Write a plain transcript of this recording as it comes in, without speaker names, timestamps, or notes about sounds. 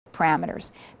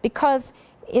parameters, because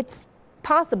it's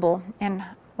possible, and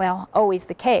well, always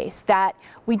the case, that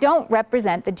we don't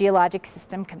represent the geologic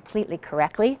system completely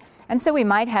correctly. And so we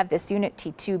might have this unit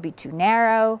T2 be too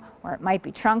narrow, or it might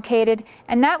be truncated,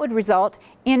 and that would result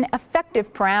in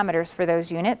effective parameters for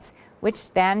those units,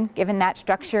 which then, given that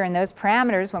structure and those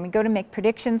parameters, when we go to make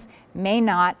predictions, may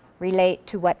not relate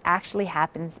to what actually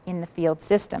happens in the field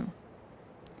system.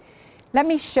 Let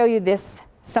me show you this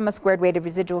sum-of-squared weighted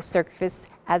residual surface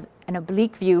as an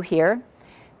oblique view here,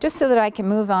 just so that I can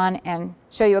move on and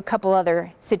show you a couple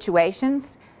other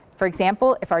situations. For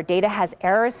example, if our data has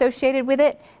error associated with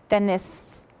it, then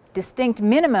this distinct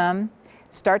minimum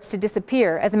starts to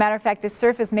disappear. As a matter of fact, this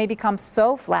surface may become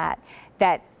so flat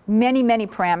that many, many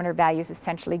parameter values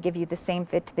essentially give you the same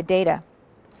fit to the data.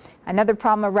 Another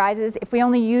problem arises if we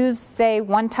only use, say,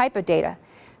 one type of data.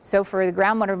 So for the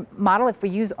groundwater model, if we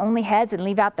use only heads and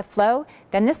leave out the flow,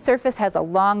 then this surface has a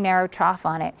long, narrow trough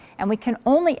on it, and we can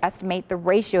only estimate the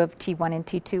ratio of T1 and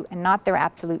T2 and not their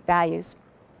absolute values.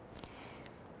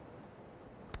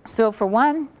 So for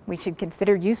one, we should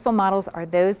consider useful models are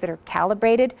those that are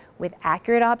calibrated with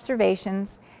accurate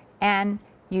observations and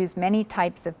use many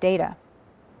types of data.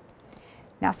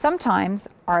 Now sometimes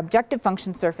our objective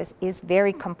function surface is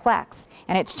very complex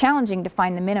and it's challenging to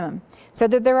find the minimum. So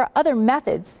that there are other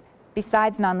methods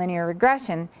besides nonlinear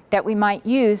regression that we might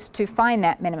use to find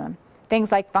that minimum.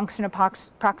 Things like function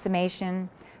approximation,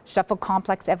 shuffle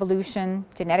complex evolution,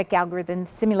 genetic algorithms,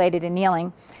 simulated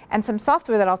annealing, and some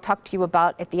software that I'll talk to you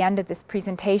about at the end of this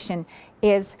presentation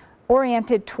is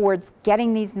oriented towards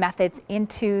getting these methods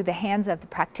into the hands of the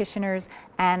practitioners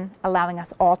and allowing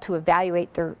us all to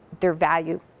evaluate their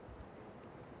value.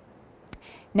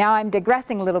 Now I'm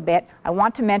digressing a little bit. I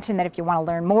want to mention that if you want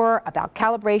to learn more about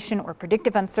calibration or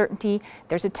predictive uncertainty,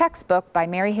 there's a textbook by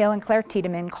Mary Hale and Claire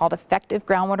Tiedemann called Effective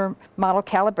Groundwater Model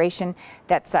Calibration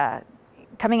that's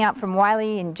coming out from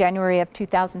Wiley in January of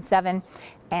 2007,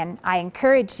 and I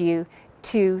encourage you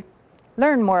to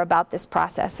learn more about this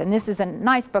process. And this is a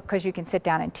nice book because you can sit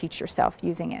down and teach yourself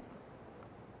using it.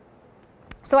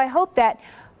 So I hope that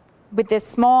with this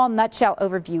small nutshell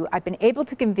overview, I've been able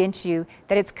to convince you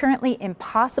that it's currently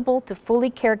impossible to fully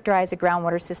characterize a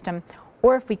groundwater system,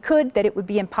 or if we could, that it would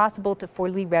be impossible to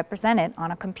fully represent it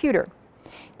on a computer.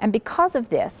 And because of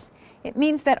this, it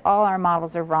means that all our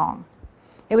models are wrong.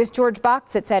 It was George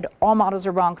Box that said all models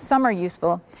are wrong, some are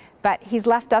useful, but he's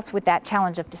left us with that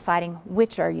challenge of deciding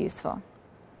which are useful.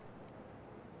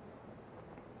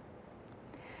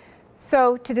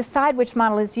 So to decide which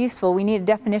model is useful, we need a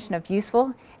definition of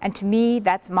useful, and to me,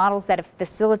 that's models that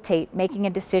facilitate making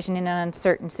a decision in an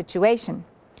uncertain situation.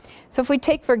 So if we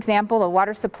take, for example, a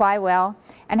water supply well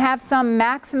and have some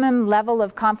maximum level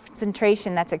of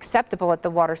concentration that's acceptable at the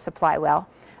water supply well,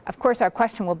 of course our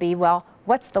question will be, well,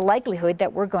 what's the likelihood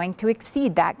that we're going to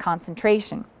exceed that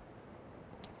concentration?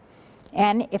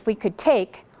 And if we could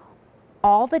take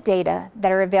all the data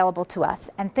that are available to us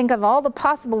and think of all the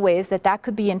possible ways that that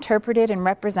could be interpreted and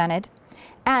represented,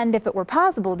 and if it were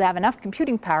possible to have enough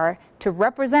computing power to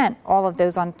represent all of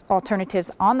those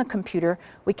alternatives on the computer,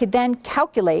 we could then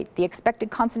calculate the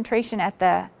expected concentration at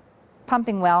the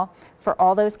pumping well for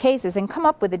all those cases and come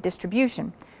up with a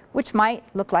distribution, which might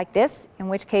look like this, in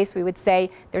which case we would say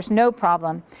there's no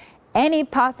problem. Any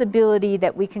possibility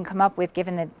that we can come up with,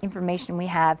 given the information we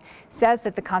have, says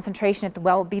that the concentration at the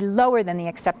well will be lower than the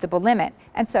acceptable limit,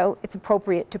 and so it's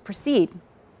appropriate to proceed.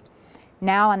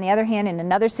 Now, on the other hand, in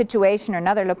another situation or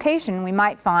another location, we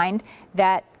might find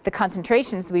that the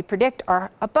concentrations we predict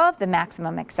are above the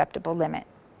maximum acceptable limit,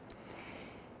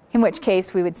 in which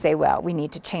case we would say, well, we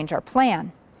need to change our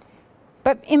plan.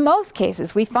 But in most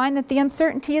cases, we find that the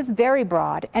uncertainty is very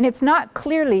broad, and it's not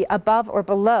clearly above or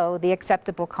below the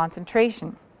acceptable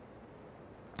concentration.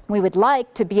 We would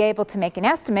like to be able to make an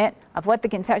estimate of what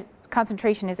the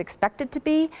concentration is expected to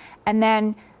be, and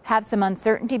then have some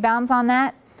uncertainty bounds on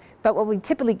that. But what we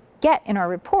typically get in our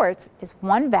reports is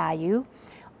one value,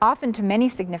 often to many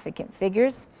significant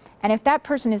figures, and if that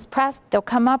person is pressed, they'll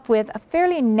come up with a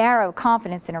fairly narrow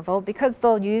confidence interval because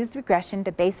they'll use regression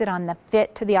to base it on the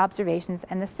fit to the observations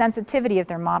and the sensitivity of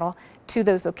their model to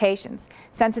those locations.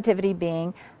 Sensitivity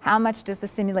being how much does the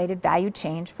simulated value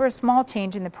change for a small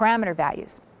change in the parameter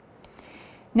values.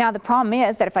 Now the problem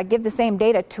is that if I give the same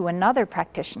data to another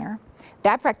practitioner,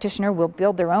 that practitioner will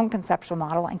build their own conceptual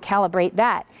model and calibrate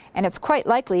that. And it's quite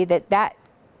likely that that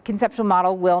conceptual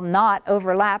model will not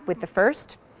overlap with the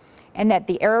first, and that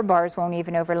the error bars won't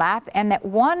even overlap, and that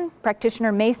one practitioner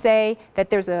may say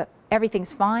that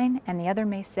everything's fine, and the other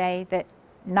may say that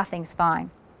nothing's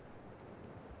fine.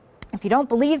 If you don't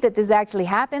believe that this actually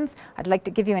happens, I'd like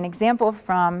to give you an example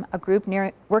from a group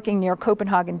working near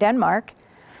Copenhagen, Denmark.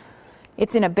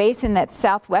 It's in a basin that's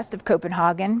southwest of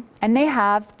Copenhagen, and they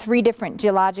have 3 different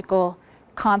geological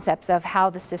concepts of how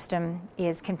the system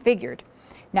is configured.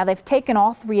 Now they've taken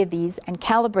all 3 of these and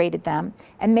calibrated them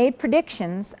and made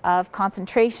predictions of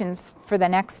concentrations for the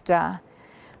next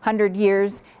 100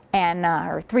 years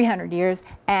or 300 years,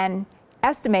 and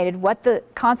estimated what the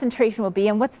concentration will be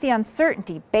and what's the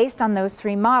uncertainty based on those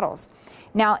 3 models.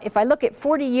 Now, if I look at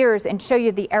 40 years and show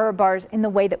you the error bars in the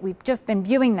way that we've just been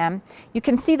viewing them, you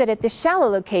can see that at the shallow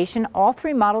location, all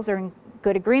 3 models are in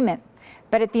good agreement.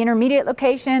 But at the intermediate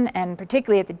location, and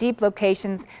particularly at the deep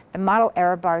locations, the model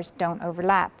error bars don't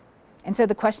overlap. And so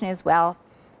the question is, well,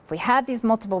 if we have these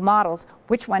multiple models,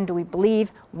 which one do we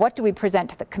believe? What do we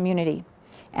present to the community?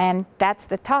 And that's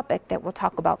the topic that we'll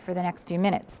talk about for the next few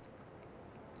minutes.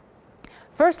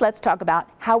 First, let's talk about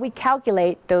how we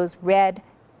calculate those red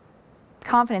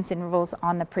confidence intervals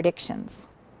on the predictions.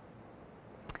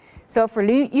 So if we're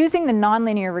using the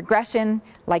nonlinear regression,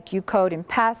 like UCode and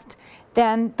PEST,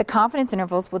 then the confidence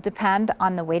intervals will depend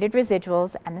on the weighted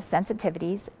residuals and the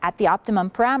sensitivities at the optimum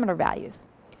parameter values.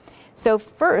 So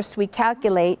first, we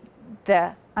calculate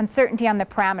the uncertainty on the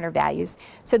parameter values.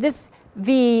 So this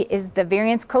V is the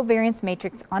variance-covariance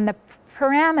matrix on the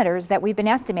parameters that we've been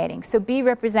estimating. So B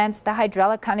represents the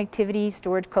hydraulic conductivity,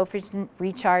 storage coefficient,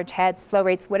 recharge, heads, flow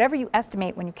rates, whatever you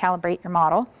estimate when you calibrate your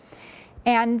model.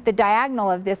 And the diagonal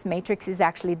of this matrix is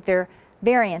actually their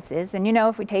variances. And you know,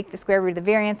 if we take the square root of the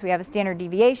variance, we have a standard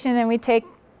deviation, and we take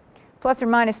plus or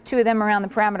minus 2 of them around the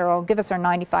parameter, it'll give us our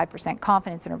 95%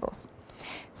 confidence intervals.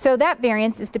 So that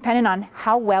variance is dependent on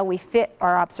how well we fit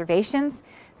our observations.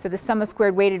 So the sum of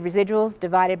squared weighted residuals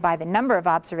divided by the number of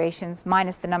observations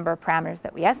minus the number of parameters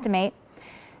that we estimate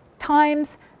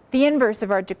times the inverse of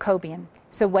our Jacobian.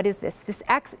 So what is this? This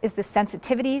X is the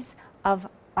sensitivities of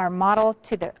our model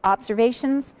to the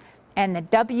observations, and the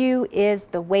W is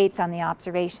the weights on the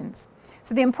observations.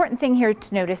 So the important thing here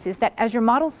to notice is that as your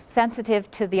model's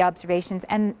sensitive to the observations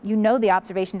and you know the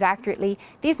observations accurately,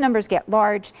 these numbers get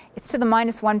large. It's to the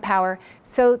 -1 power,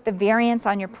 so the variance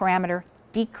on your parameter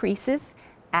decreases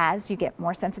as you get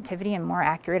more sensitivity and more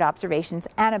accurate observations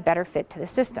and a better fit to the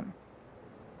system.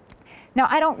 Now,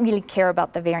 I don't really care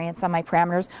about the variance on my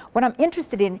parameters. What I'm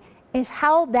interested in is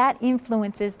how that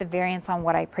influences the variance on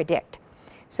what I predict.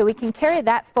 So we can carry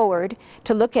that forward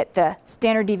to look at the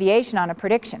standard deviation on a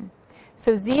prediction.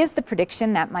 So Z is the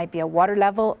prediction. That might be a water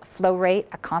level, a flow rate,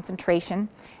 a concentration.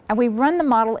 And we run the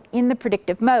model in the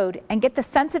predictive mode and get the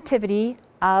sensitivity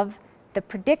of the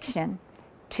prediction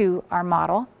to our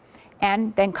model.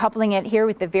 And then coupling it here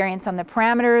with the variance on the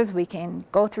parameters, we can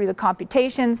go through the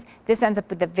computations. This ends up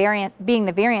with the variance being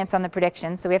the variance on the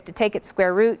prediction. So we have to take its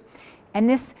square root. And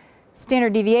this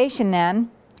standard deviation then,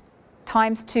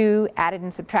 times 2 added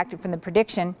and subtracted from the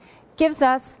prediction, gives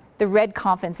us the red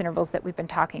confidence intervals that we've been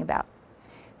talking about.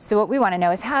 So what we want to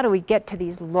know is, how do we get to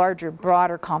these larger,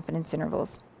 broader confidence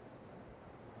intervals?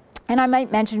 And I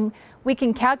might mention we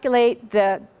can calculate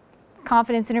the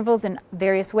confidence intervals in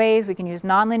various ways. We can use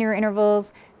nonlinear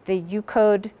intervals. The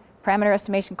UCode parameter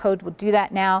estimation code will do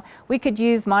that now. We could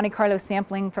use Monte Carlo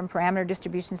sampling from parameter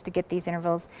distributions to get these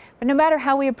intervals. But no matter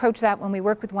how we approach that, when we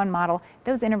work with one model,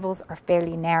 those intervals are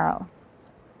fairly narrow.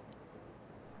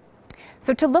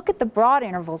 So to look at the broad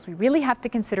intervals, we really have to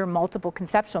consider multiple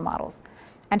conceptual models.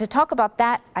 And to talk about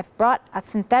that, I've brought a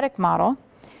synthetic model,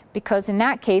 because in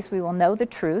that case, we will know the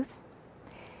truth.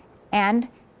 And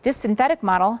this synthetic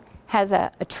model has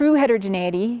a true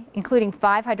heterogeneity, including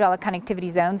 5 hydraulic conductivity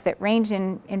zones that range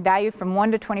in value from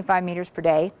 1 to 25 meters per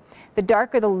day. The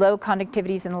darker the low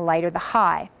conductivities and the lighter the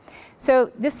high.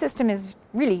 So this system is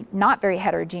really not very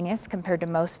heterogeneous compared to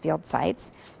most field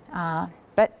sites.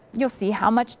 But you'll see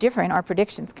how much different our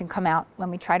predictions can come out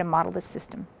when we try to model this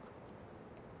system.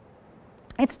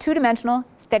 It's 2-dimensional,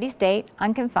 steady state,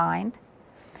 unconfined.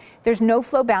 There's no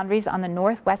flow boundaries on the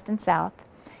north, west, and south,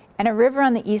 and a river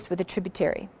on the east with a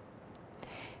tributary.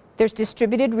 There's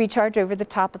distributed recharge over the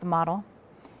top of the model,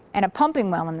 and a pumping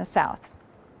well in the south.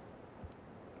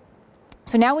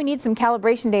 So now we need some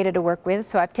calibration data to work with,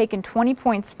 so I've taken 20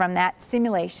 points from that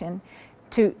simulation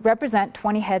to represent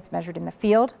 20 heads measured in the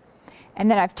field. And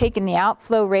then I've taken the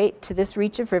outflow rate to this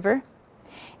reach of river,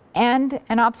 and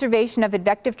an observation of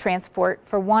advective transport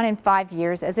for 1 in 5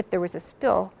 years, as if there was a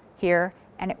spill here,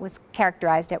 and it was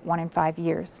characterized at 1 in 5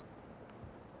 years.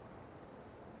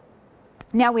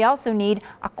 Now we also need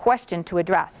a question to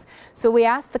address. So we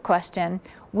ask the question,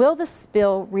 will the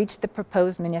spill reach the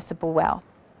proposed municipal well?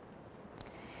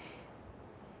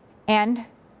 And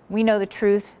we know the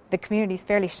truth. The community is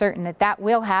fairly certain that that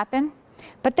will happen.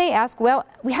 But they ask, well,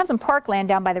 we have some parkland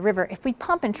down by the river. If we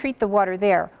pump and treat the water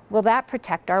there, will that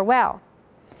protect our well?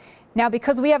 Now,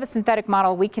 because we have a synthetic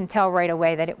model, we can tell right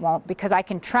away that it won't, because I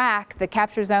can track the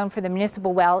capture zone for the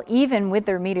municipal well, even with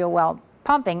the remedial well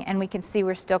pumping, and we can see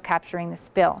we're still capturing the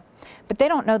spill. But they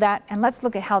don't know that, and let's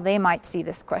look at how they might see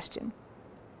this question.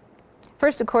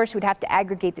 First, of course, we'd have to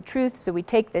aggregate the truth, so we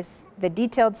take the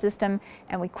detailed system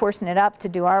and we coarsen it up to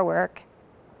do our work.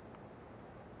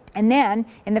 And then,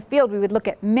 in the field, we would look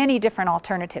at many different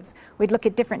alternatives. We'd look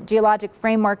at different geologic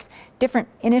frameworks, different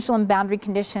initial and boundary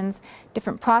conditions,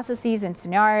 different processes and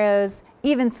scenarios,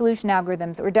 even solution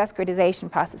algorithms or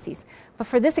discretization processes. But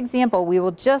for this example, we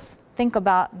will just think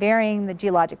about varying the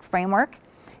geologic framework,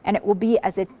 and it will be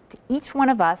as if each one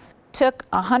of us took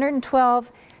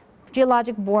 112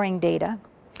 geologic boring data,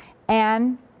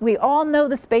 and we all know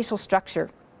the spatial structure.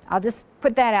 I'll just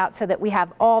put that out so that we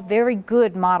have all very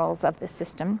good models of the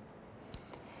system.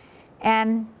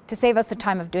 And to save us the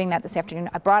time of doing that this afternoon,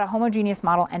 I brought a homogeneous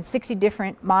model and 60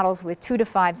 different models with 2 to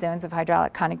 5 zones of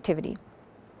hydraulic connectivity.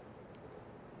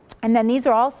 And then these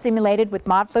are all simulated with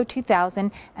ModFlow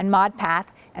 2000 and ModPath,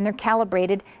 and they're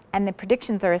calibrated, and the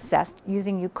predictions are assessed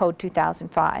using UCode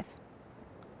 2005.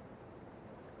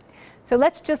 So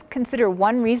let's just consider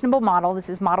one reasonable model. This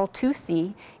is model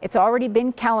 2C. It's already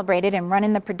been calibrated and run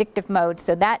in the predictive mode,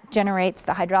 so that generates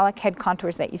the hydraulic head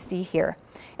contours that you see here.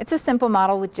 It's a simple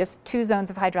model with just 2 zones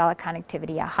of hydraulic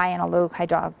connectivity, a high and a low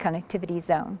hydraulic connectivity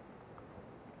zone.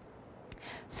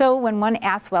 So when one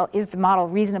asks, well, is the model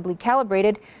reasonably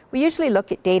calibrated, we usually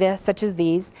look at data such as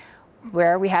these,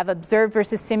 where we have observed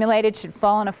versus simulated should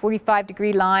fall on a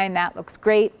 45-degree line. That looks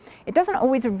great. It doesn't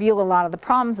always reveal a lot of the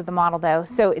problems of the model, though,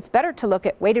 so it's better to look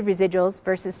at weighted residuals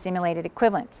versus simulated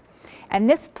equivalents. And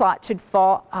this plot should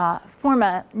form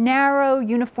a narrow,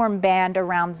 uniform band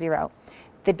around 0.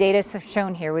 The data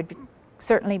shown here would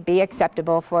certainly be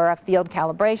acceptable for a field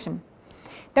calibration.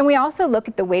 Then we also look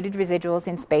at the weighted residuals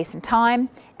in space and time,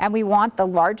 and we want the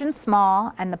large and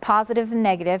small and the positive and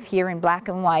negative here in black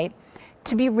and white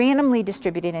to be randomly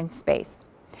distributed in space.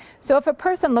 So if a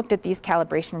person looked at these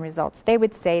calibration results, they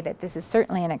would say that this is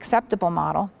certainly an acceptable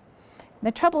model. And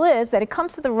the trouble is that it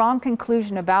comes to the wrong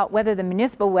conclusion about whether the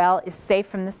municipal well is safe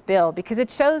from the spill, because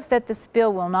it shows that the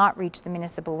spill will not reach the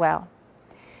municipal well.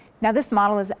 Now, this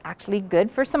model is actually good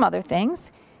for some other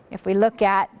things. If we look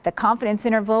at the confidence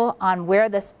interval on where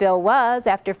the spill was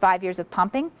after 5 years of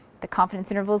pumping, the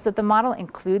confidence intervals of the model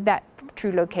include that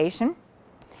true location.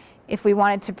 If we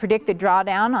wanted to predict the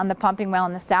drawdown on the pumping well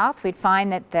in the south, we'd find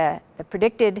that the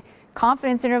predicted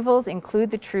confidence intervals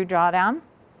include the true drawdown.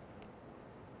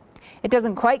 It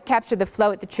doesn't quite capture the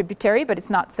flow at the tributary, but it's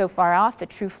not so far off. The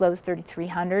true flow is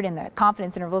 3,300, and the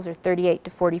confidence intervals are 38 to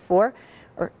 44,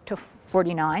 or to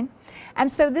 49.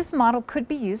 And so this model could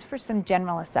be used for some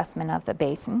general assessment of the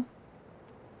basin.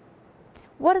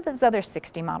 What do those other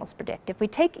 60 models predict? If we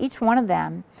take each one of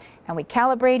them and we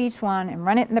calibrate each one and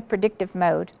run it in the predictive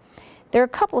mode, there are a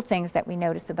couple of things that we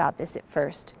notice about this at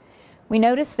first. We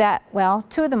notice that, well,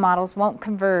 2 of the models won't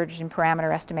converge in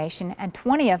parameter estimation, and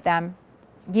 20 of them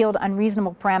yield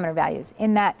unreasonable parameter values,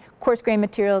 in that coarse-grained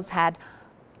materials had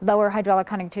lower hydraulic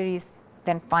conductivities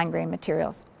than fine-grained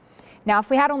materials. Now, if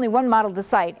we had only one model to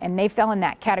cite and they fell in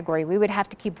that category, we would have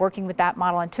to keep working with that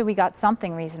model until we got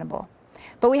something reasonable.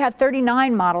 But we have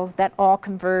 39 models that all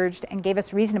converged and gave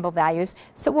us reasonable values,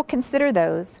 so we'll consider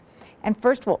those. And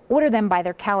first, we'll order them by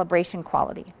their calibration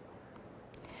quality.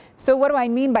 So what do I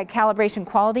mean by calibration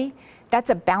quality?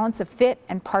 That's a balance of fit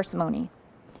and parsimony.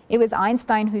 It was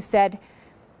Einstein who said,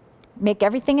 make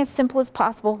everything as simple as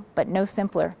possible, but no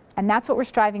simpler. And that's what we're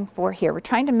striving for here. We're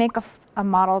trying to make a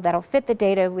model that'll fit the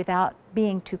data without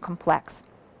being too complex.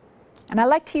 And I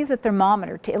like to use a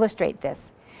thermometer to illustrate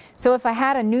this. So if I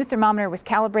had a new thermometer, was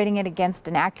calibrating it against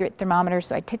an accurate thermometer,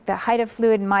 so I took the height of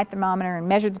fluid in my thermometer and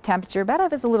measured the temperature, but I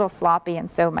was a little sloppy,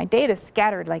 and so my data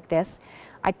scattered like this.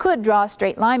 I could draw a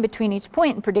straight line between each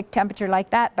point and predict temperature like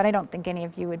that, but I don't think any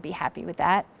of you would be happy with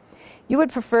that. You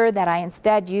would prefer that I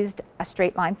instead used a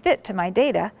straight line fit to my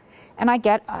data, and I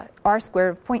get a R-square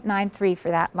of 0.93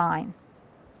 for that line.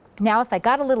 Now, if I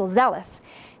got a little zealous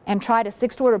and tried a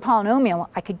 6th-order polynomial,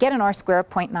 I could get an R-square of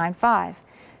 0.95.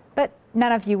 But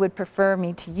none of you would prefer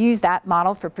me to use that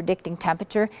model for predicting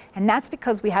temperature, and that's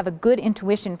because we have a good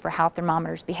intuition for how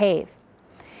thermometers behave.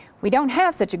 We don't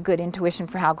have such a good intuition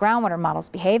for how groundwater models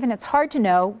behave, and it's hard to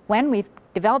know when we've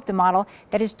developed a model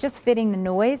that is just fitting the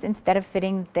noise instead of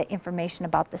fitting the information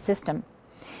about the system.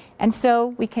 And so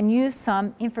we can use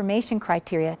some information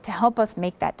criteria to help us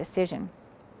make that decision.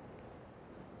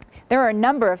 There are a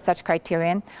number of such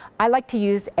criterion. I like to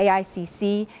use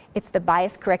AICC. It's the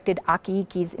bias-corrected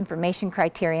Akiiki's information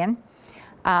criterion.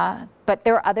 But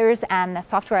there are others, and the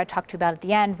software I talked to you about at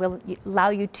the end will allow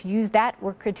you to use that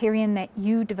or criterion that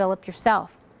you develop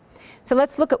yourself. So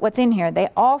let's look at what's in here. They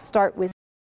all start with